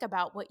just think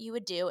about what you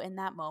would do in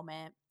that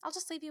moment. I'll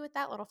just leave you with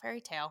that little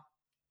fairy tale.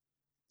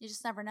 You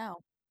just never know.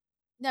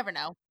 Never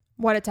know.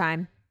 What a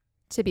time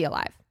to be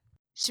alive.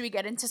 Should we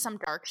get into some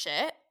dark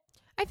shit?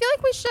 I feel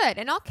like we should,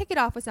 and I'll kick it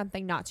off with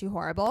something not too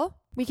horrible.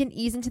 We can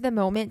ease into the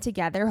moment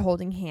together,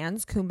 holding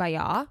hands,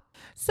 kumbaya.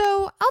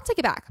 So I'll take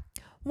it back.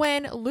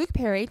 When Luke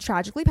Perry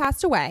tragically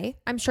passed away,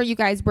 I'm sure you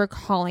guys were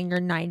calling your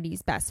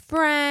 90s best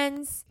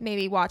friends,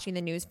 maybe watching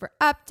the news for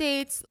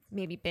updates,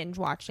 maybe binge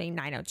watching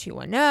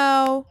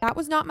 90210. That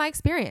was not my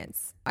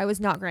experience. I was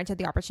not granted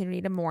the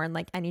opportunity to mourn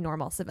like any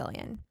normal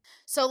civilian.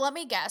 So let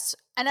me guess,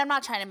 and I'm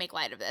not trying to make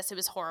light of this. It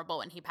was horrible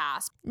when he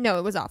passed. No,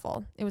 it was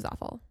awful. It was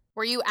awful.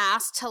 Were you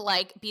asked to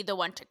like be the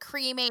one to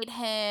cremate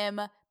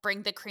him,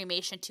 bring the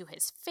cremation to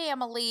his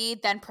family,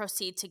 then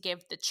proceed to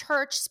give the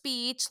church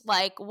speech?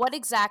 Like, what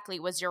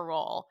exactly was your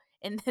role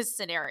in this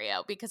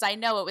scenario? Because I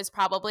know it was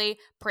probably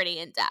pretty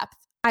in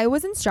depth. I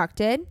was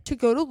instructed to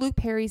go to Luke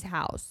Perry's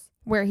house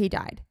where he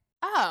died.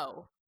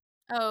 Oh,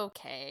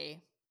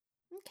 okay.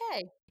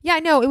 Yeah,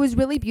 no, it was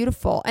really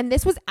beautiful. And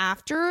this was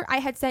after I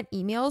had sent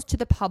emails to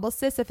the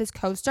publicists of his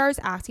co-stars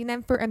asking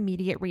them for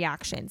immediate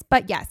reactions.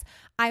 But yes,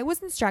 I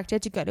was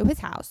instructed to go to his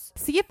house,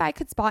 see if I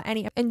could spot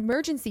any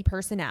emergency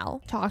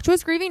personnel, talk to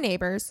his grieving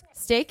neighbors,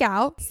 stake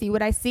out, see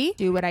what I see,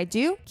 do what I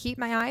do, keep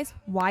my eyes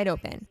wide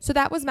open. So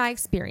that was my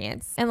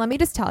experience. And let me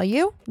just tell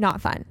you,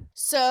 not fun.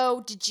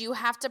 So did you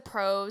have to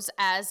pose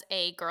as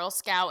a Girl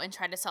Scout and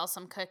try to sell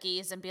some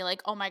cookies and be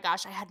like, oh my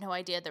gosh, I had no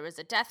idea there was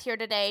a death here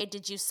today?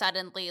 Did you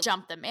suddenly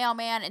jump the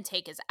mailman and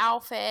take his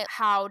outfit?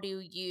 How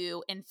do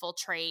you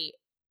infiltrate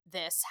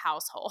this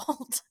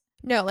household?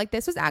 No, like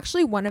this was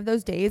actually one of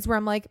those days where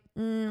I'm like,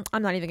 I'm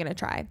not even going to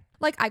try.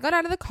 Like I got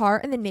out of the car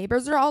and the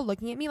neighbors are all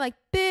looking at me like,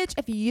 bitch,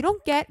 if you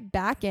don't get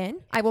back in,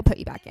 I will put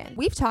you back in.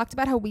 We've talked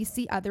about how we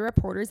see other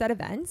reporters at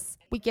events.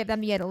 We give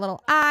them yet a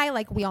little eye,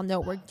 like we all know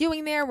what we're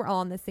doing there. We're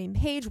all on the same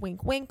page,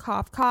 wink, wink,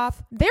 cough,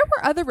 cough. There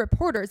were other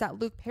reporters at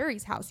Luke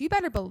Perry's house. You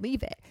better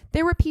believe it.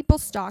 There were people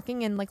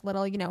stalking in like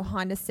little,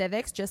 Honda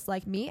Civics just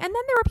like me. And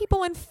then there were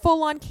people in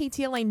full on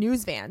KTLA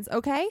news vans,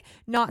 okay?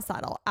 Not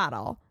subtle at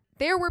all.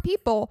 There were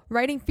people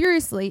writing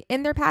furiously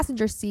in their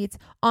passenger seats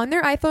on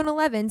their iPhone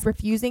 11s,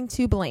 refusing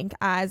to blink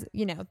as,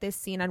 this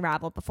scene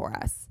unraveled before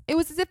us. It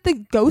was as if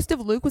the ghost of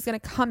Luke was going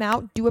to come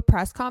out, do a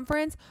press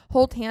conference,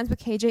 hold hands with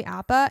KJ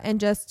Apa, and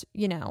just,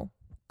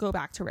 go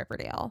back to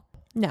Riverdale.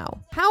 No.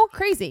 How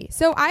crazy.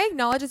 So I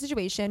acknowledged the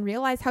situation,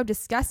 realized how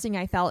disgusting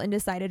I felt, and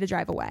decided to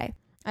drive away.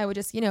 I would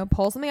just,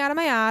 pull something out of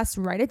my ass,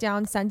 write it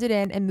down, send it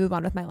in, and move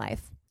on with my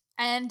life.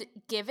 And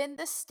given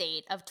the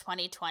state of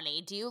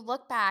 2020, do you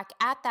look back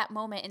at that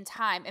moment in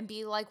time and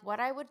be like,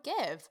 what I would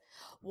give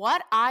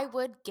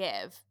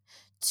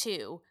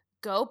to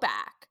go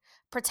back,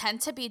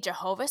 pretend to be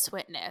Jehovah's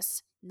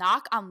Witness,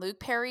 knock on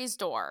Luke Perry's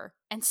door,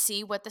 and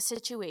see what the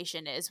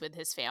situation is with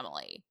his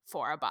family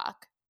for $1?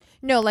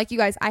 No, like you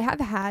guys, I have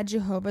had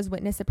Jehovah's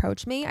Witness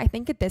approach me. I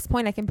think at this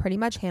point I can pretty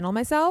much handle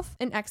myself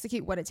and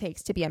execute what it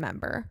takes to be a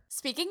member.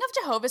 Speaking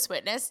of Jehovah's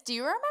Witness, do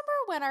you remember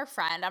when our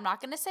friend, I'm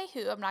not going to say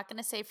who, I'm not going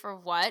to say for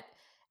what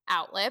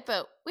outlet,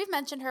 but we've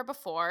mentioned her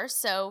before,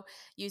 so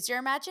use your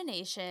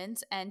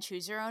imaginations and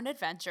choose your own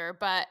adventure.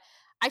 But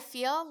I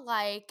feel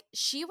like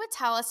she would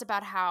tell us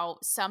about how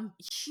some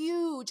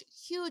huge,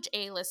 huge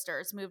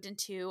A-listers moved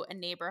into a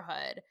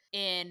neighborhood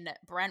in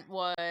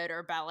Brentwood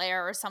or Bel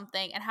Air or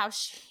something, and how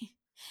she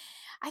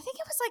I think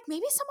it was like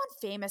maybe someone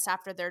famous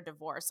after their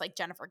divorce, like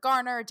Jennifer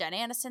Garner, Jen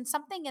Aniston,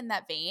 something in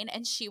that vein.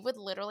 And she would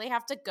literally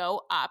have to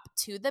go up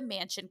to the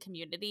mansion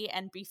community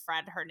and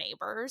befriend her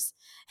neighbors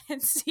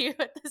and see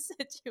what the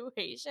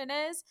situation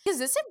is. Is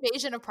this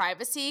invasion of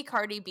privacy,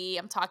 Cardi B?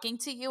 I'm talking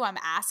to you. I'm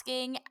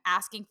asking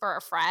for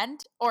a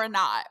friend or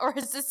not? Or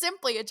is this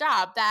simply a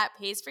job that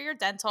pays for your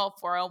dental,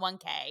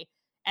 401k,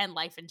 and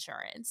life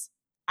insurance?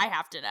 I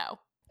have to know.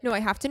 No, I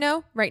have to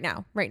know right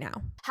now, right now.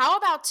 How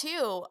about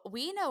too,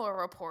 we know a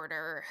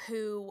reporter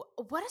who,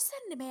 what is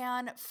the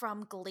man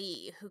from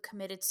Glee who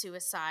committed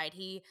suicide?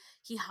 He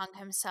hung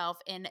himself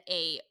in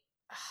a,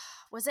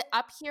 was it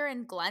up here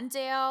in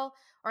Glendale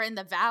or in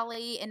the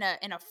valley in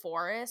a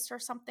forest or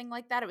something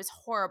like that? It was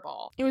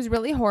horrible. It was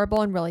really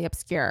horrible and really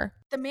obscure.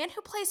 The man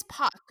who plays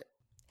Puck.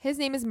 His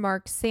name is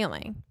Mark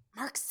Sailing.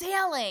 Mark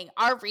Sailing.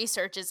 Our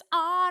research is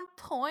on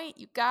point,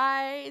 you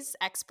guys.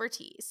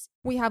 Expertise.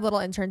 We have little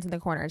interns in the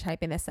corner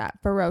typing this up,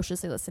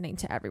 ferociously listening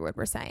to every word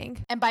we're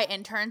saying. And by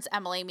interns,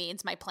 Emily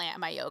means my plant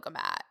and my yoga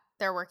mat.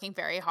 They're working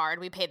very hard.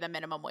 We pay them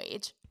minimum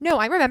wage. No,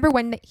 I remember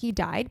when he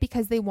died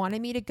because they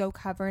wanted me to go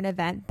cover an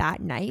event that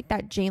night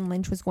that Jane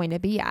Lynch was going to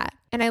be at.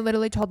 And I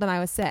literally told them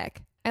I was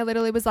sick. I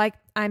literally was like,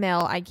 I'm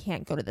ill. I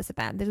can't go to this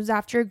event. This was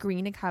after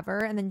agreeing to cover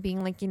and then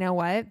being like, you know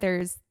what?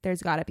 There's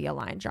got to be a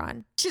line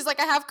drawn. She's like,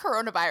 I have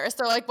coronavirus.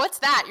 They're like, what's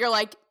that? You're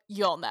like,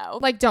 you'll know.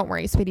 Like, don't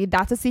worry, sweetie.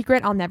 That's a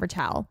secret I'll never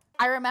tell.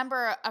 I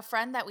remember a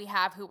friend that we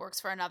have who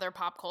works for another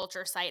pop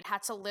culture site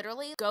had to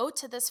literally go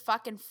to this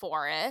fucking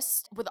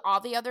forest with all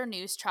the other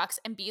news trucks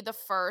and be the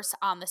first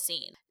on the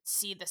scene.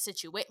 See the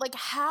situation. Like,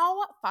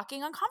 how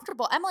fucking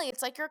uncomfortable. Emily,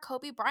 it's like your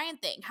Kobe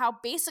Bryant thing. How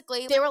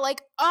basically they were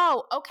like,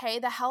 oh, okay,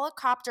 the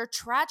helicopter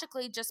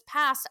tragically just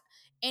passed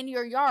in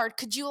your yard.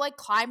 Could you like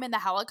climb in the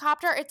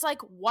helicopter? It's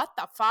like, what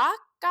the fuck,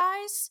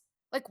 guys?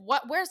 Like,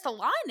 where's the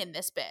line in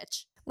this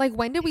bitch? Like,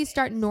 when did we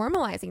start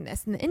normalizing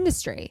this in the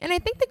industry? And I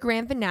think the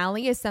grand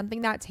finale is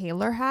something that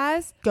Taylor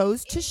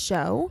goes to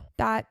show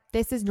that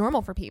this is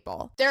normal for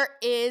people. There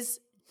is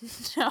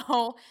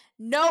no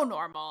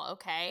normal,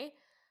 okay?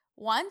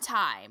 One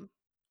time,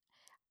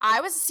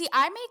 I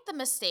made the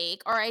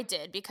mistake, or I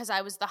did, because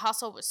the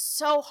hustle was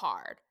so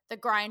hard. The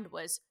grind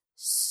was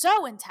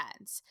so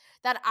intense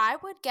that I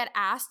would get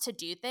asked to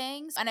do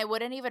things and I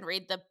wouldn't even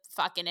read the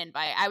fucking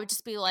invite. I would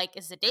just be like,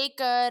 is the date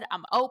good?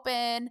 I'm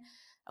open.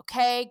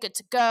 Okay, good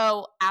to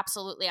go.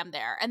 Absolutely, I'm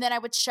there. And then I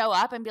would show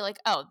up and be like,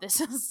 oh, this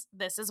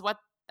is what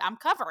I'm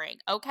covering.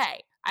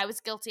 Okay. I was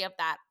guilty of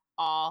that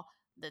all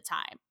the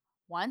time.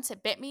 Once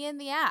it bit me in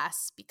the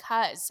ass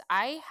because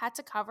I had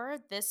to cover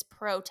this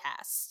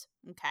protest.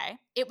 Okay.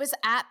 It was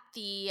at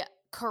the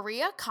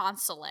Korea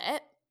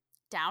consulate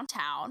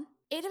downtown.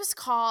 It was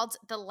called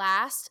the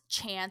Last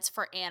Chance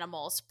for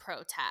Animals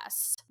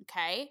protest.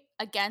 Okay.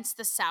 Against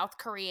the South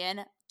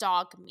Korean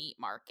dog meat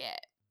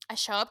market. I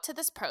show up to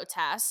this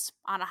protest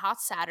on a hot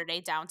Saturday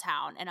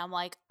downtown and I'm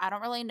like, I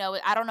don't really know.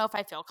 I don't know if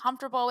I feel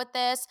comfortable with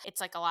this. It's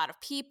like a lot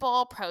of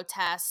people,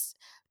 protests,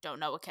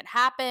 don't know what could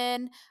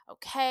happen.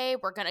 Okay,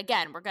 we're going to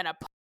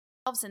put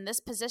ourselves in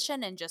this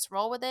position and just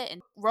roll with it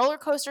and roller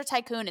coaster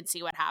tycoon and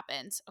see what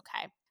happens.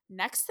 Okay,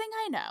 next thing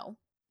I know,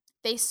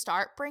 they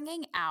start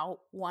bringing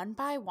out one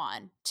by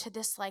one to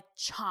this like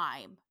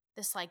chime,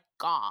 this like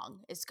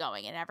gong is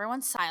going and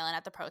everyone's silent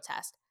at the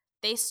protest.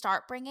 They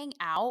start bringing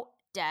out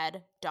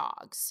dead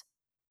dogs.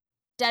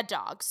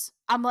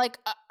 I'm like,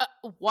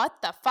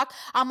 what the fuck?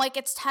 I'm like,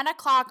 it's 10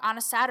 o'clock on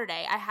a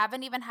Saturday. I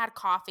haven't even had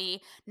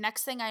coffee.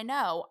 Next thing I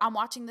know, I'm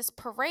watching this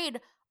parade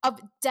of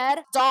dead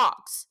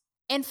dogs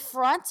in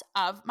front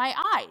of my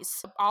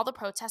eyes. All the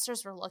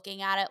protesters were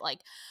looking at it like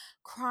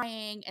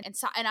crying and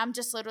I'm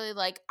just literally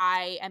like,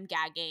 I am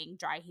gagging,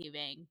 dry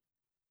heaving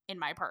in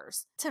my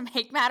purse. To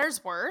make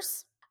matters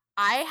worse,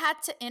 I had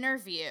to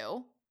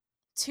interview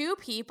two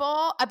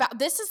people about,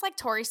 this is like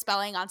Tori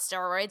Spelling on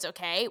steroids,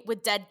 okay,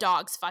 with dead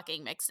dogs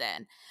fucking mixed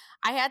in.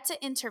 I had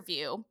to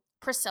interview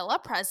Priscilla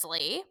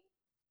Presley,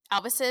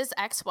 Elvis's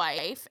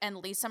ex-wife and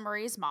Lisa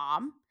Marie's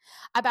mom,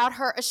 about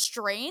her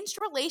estranged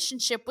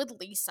relationship with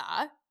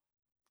Lisa.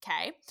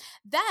 Okay.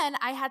 Then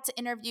I had to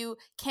interview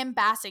Kim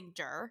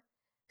Basinger,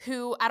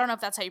 who, I don't know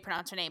if that's how you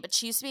pronounce her name, but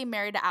she used to be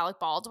married to Alec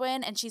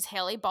Baldwin and she's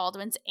Haley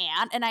Baldwin's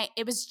aunt. And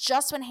it was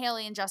just when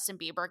Haley and Justin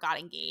Bieber got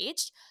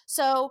engaged.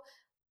 So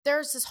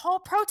there's this whole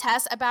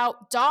protest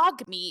about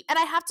dog meat. And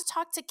I have to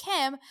talk to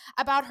Kim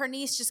about her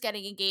niece just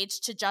getting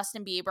engaged to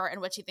Justin Bieber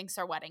and what she thinks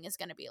their wedding is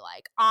going to be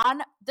like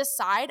on the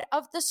side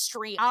of the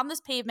street, on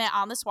this pavement,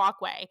 on this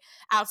walkway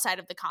outside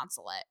of the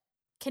consulate.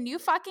 Can you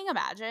fucking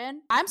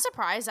imagine? I'm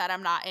surprised that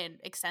I'm not in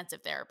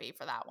extensive therapy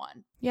for that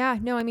one. Yeah,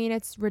 no, I mean,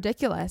 it's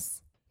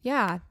ridiculous.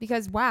 Yeah,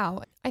 because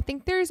wow, I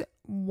think there's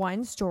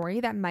one story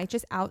that might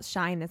just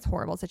outshine this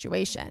horrible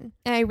situation.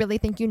 And I really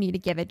think you need to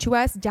give it to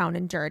us down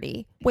and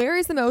dirty. Where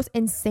is the most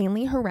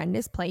insanely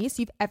horrendous place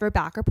you've ever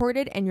back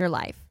reported in your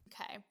life?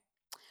 Okay.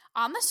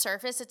 On the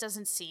surface, it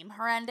doesn't seem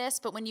horrendous,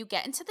 but when you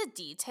get into the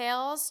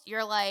details,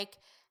 you're like,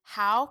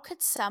 how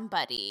could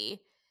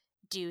somebody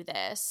do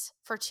this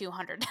for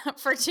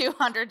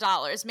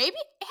 $200? Maybe,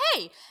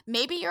 hey,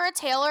 maybe you're a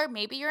Taylor,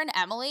 maybe you're an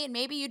Emily, and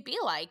maybe you'd be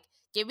like,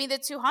 give me the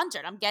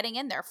 200. I'm getting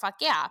in there. Fuck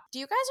yeah. Do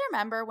you guys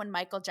remember when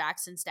Michael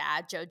Jackson's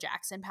dad, Joe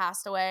Jackson,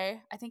 passed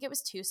away? I think it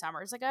was 2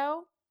 summers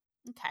ago.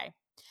 Okay.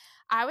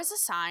 I was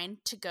assigned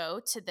to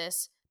go to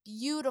this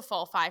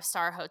beautiful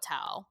 5-star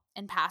hotel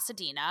in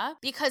Pasadena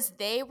because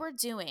they were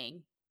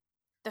doing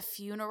the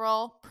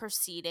funeral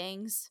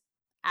proceedings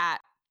at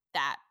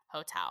that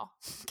hotel.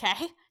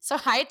 Okay. So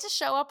I had to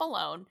show up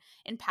alone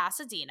in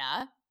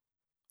Pasadena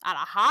on a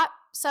hot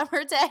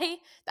summer day.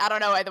 I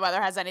don't know why the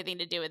weather has anything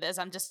to do with this.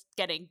 I'm just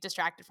getting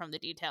distracted from the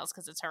details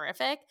because it's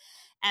horrific.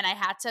 And I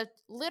had to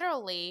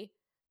literally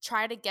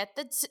try to get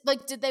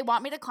did they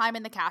want me to climb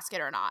in the casket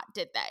or not?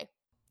 Did they?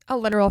 A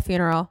literal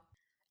funeral.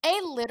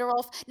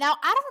 Now,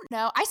 I don't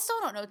know. I still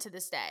don't know to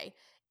this day.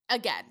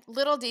 Again,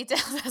 little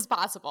details as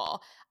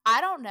possible. I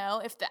don't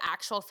know if the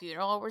actual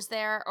funeral was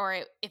there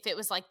or if it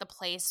was like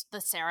the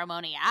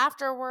ceremony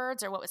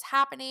afterwards or what was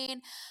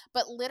happening.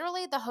 But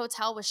literally the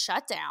hotel was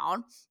shut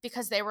down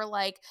because they were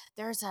like,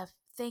 there's a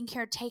thing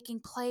here taking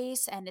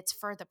place and it's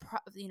for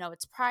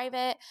it's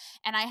private.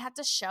 And I had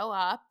to show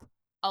up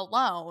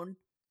alone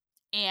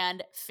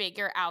and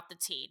figure out the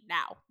tea.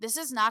 Now, this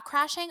is not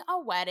crashing a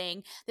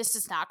wedding. This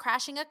is not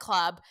crashing a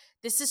club.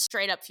 This is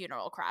straight up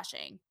funeral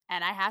crashing.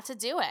 And I had to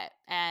do it.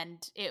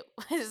 And it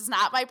was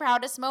not my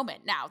proudest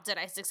moment. Now, did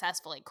I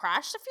successfully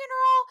crash the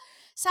funeral?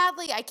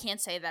 Sadly, I can't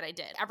say that I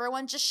did.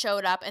 Everyone just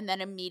showed up and then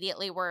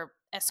immediately were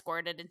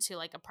escorted into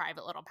like a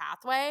private little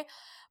pathway.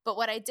 But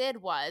what I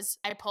did was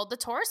I pulled the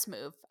tourist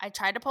move. I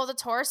tried to pull the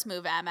tourist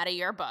move, out of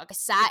your book. I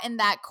sat in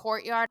that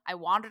courtyard. I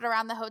wandered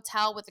around the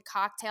hotel with a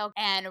cocktail.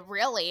 And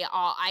really,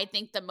 I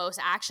think the most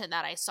action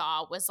that I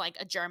saw was like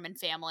a German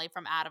family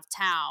from out of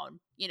town,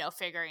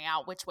 figuring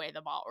out which way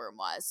the ballroom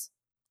was.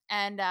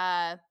 And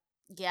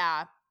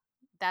yeah,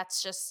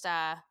 that's just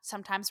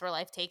sometimes where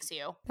life takes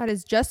you. That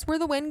is just where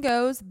the wind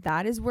goes.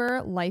 That is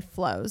where life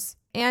flows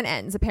and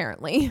ends,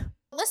 apparently.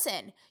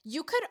 Listen,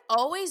 you could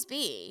always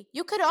be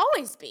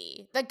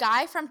the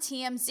guy from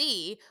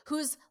TMZ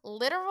whose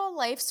literal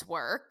life's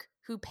work,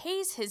 who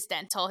pays his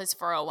dental, his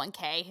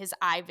 401k, his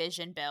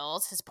iVision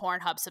bills, his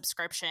Pornhub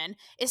subscription,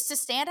 is to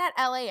stand at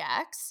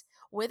LAX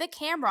with a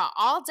camera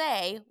all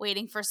day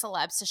waiting for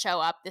celebs to show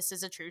up. This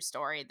is a true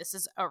story. This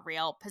is a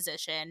real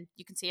position.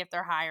 You can see if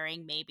they're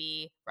hiring,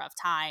 maybe rough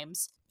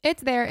times.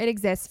 It's there. It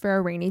exists for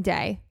a rainy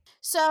day.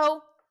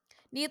 So,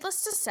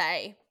 needless to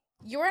say,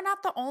 you're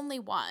not the only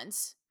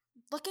ones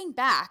looking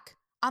back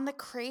on the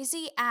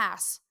crazy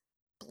ass,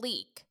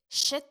 bleak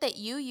shit that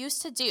you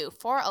used to do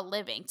for a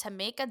living to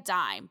make a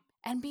dime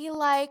and be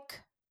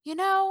like,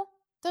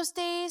 those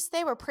days,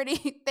 they were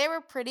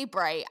pretty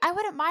bright. I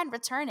wouldn't mind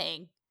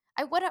returning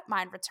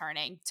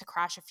to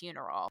crash a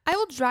funeral. I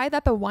will drive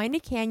up a windy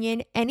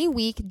canyon any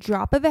week,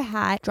 drop of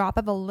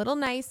a little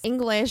nice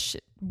English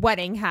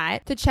wedding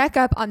hat to check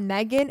up on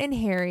Meghan and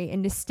Harry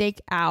and to stake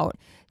out,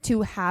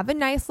 to have a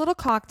nice little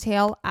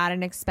cocktail at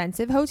an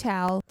expensive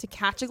hotel, to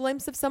catch a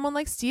glimpse of someone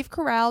like Steve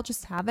Carell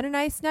just having a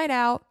nice night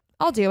out.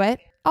 I'll do it.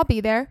 I'll be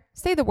there.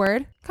 Say the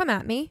word. Come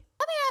at me.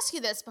 Let me ask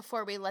you this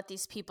before we let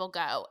these people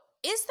go.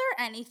 Is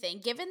there anything,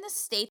 given the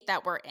state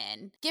that we're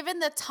in, given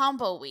the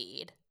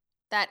tumbleweed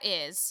that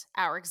is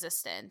our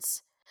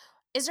existence,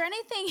 is there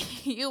anything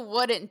you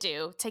wouldn't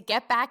do to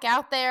get back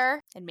out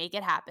there and make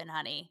it happen,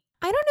 honey?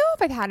 I don't know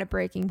if I've had a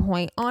breaking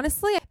point.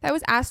 Honestly, if I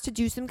was asked to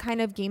do some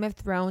kind of Game of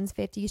Thrones,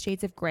 50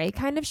 Shades of Grey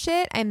kind of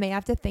shit, I may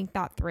have to think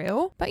that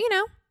through. But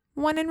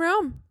one in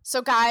Rome.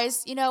 So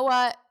guys, you know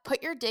what?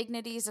 Put your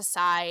dignities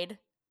aside.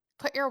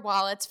 Put your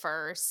wallets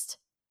first.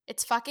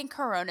 It's fucking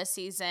Corona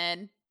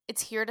season.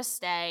 It's here to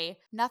stay.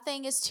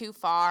 Nothing is too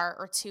far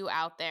or too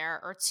out there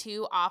or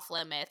too off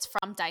limits,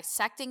 from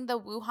dissecting the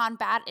Wuhan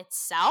bat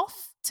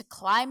itself to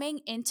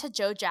climbing into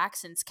Joe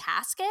Jackson's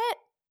casket.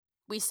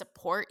 We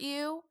support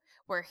you.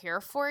 We're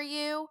here for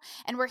you.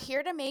 And we're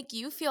here to make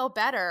you feel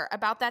better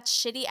about that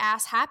shitty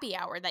ass happy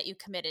hour that you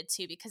committed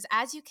to, because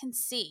as you can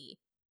see,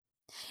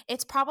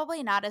 it's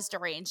probably not as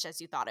deranged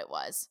as you thought it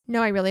was.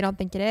 No, I really don't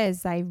think it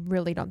is. I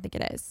really don't think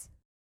it is.